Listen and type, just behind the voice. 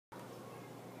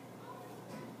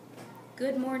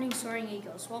Good morning, Soaring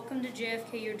Eagles. Welcome to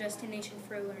JFK, your destination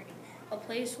for learning, a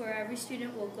place where every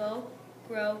student will go,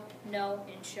 grow, know,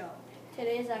 and show.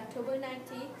 Today is October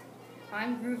 19th.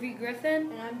 I'm Groovy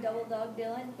Griffin. And I'm Double Dog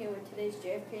Dylan, here with today's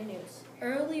JFK News.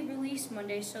 Early release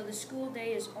Monday, so the school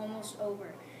day is almost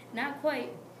over. Not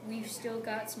quite. We've still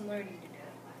got some learning to do.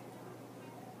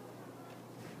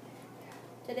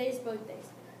 Today's birthdays.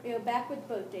 We are back with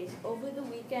birthdays. Over the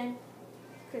weekend,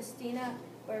 Christina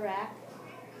Barak,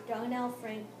 Darnell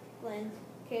Franklin,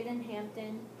 Caden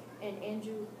Hampton, and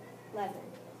Andrew Levin.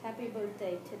 Happy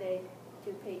birthday today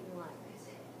to Peyton Lyons.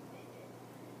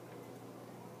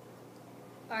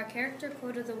 Our character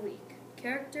quote of the week.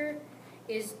 Character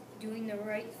is doing the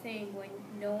right thing when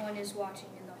no one is watching,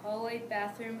 in the hallway,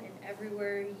 bathroom, and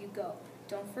everywhere you go.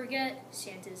 Don't forget,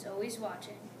 Santa's always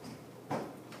watching.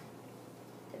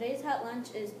 Today's hot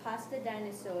lunch is pasta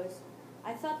dinosaurs.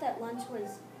 I thought that lunch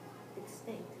was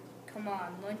extinct. Come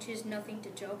on, lunch is nothing to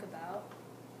joke about.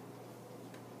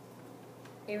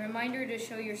 A reminder to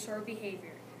show your SOAR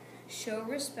behavior. Show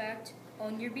respect,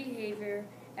 own your behavior,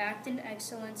 act in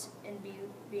excellence, and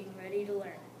being ready to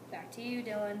learn. Back to you,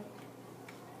 Dylan.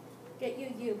 Get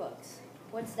your yearbooks.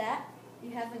 What's that?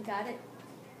 You haven't got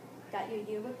your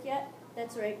yearbook yet?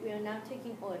 That's right, we are now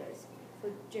taking orders for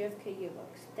JFK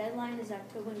yearbooks. Deadline is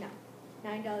October 9th.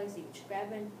 $9 each.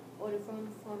 Grab an order form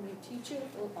from your teacher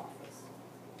or office.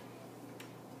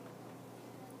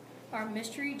 Our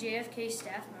mystery JFK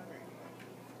staff member.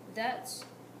 That's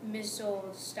Miss Zoll,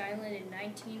 styling in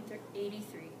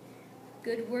 1983.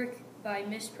 Good work by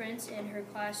Miss Prince and her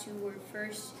class, who were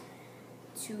first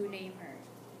to name her.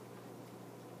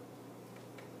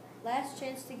 Last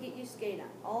chance to get your skate on.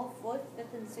 All 4th,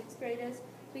 5th, and 6th graders,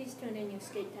 please turn in your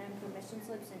skate time permission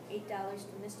slips and $8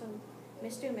 to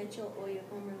Mr. Mitchell or your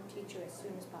homeroom teacher as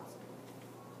soon as possible.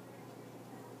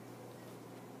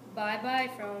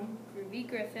 Bye-bye from Groovy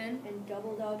Griffin And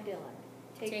Double Dog Dylan.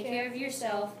 Take care of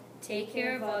yourself, take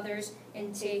care of others,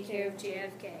 and take care of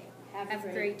JFK. Have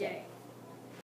a great day.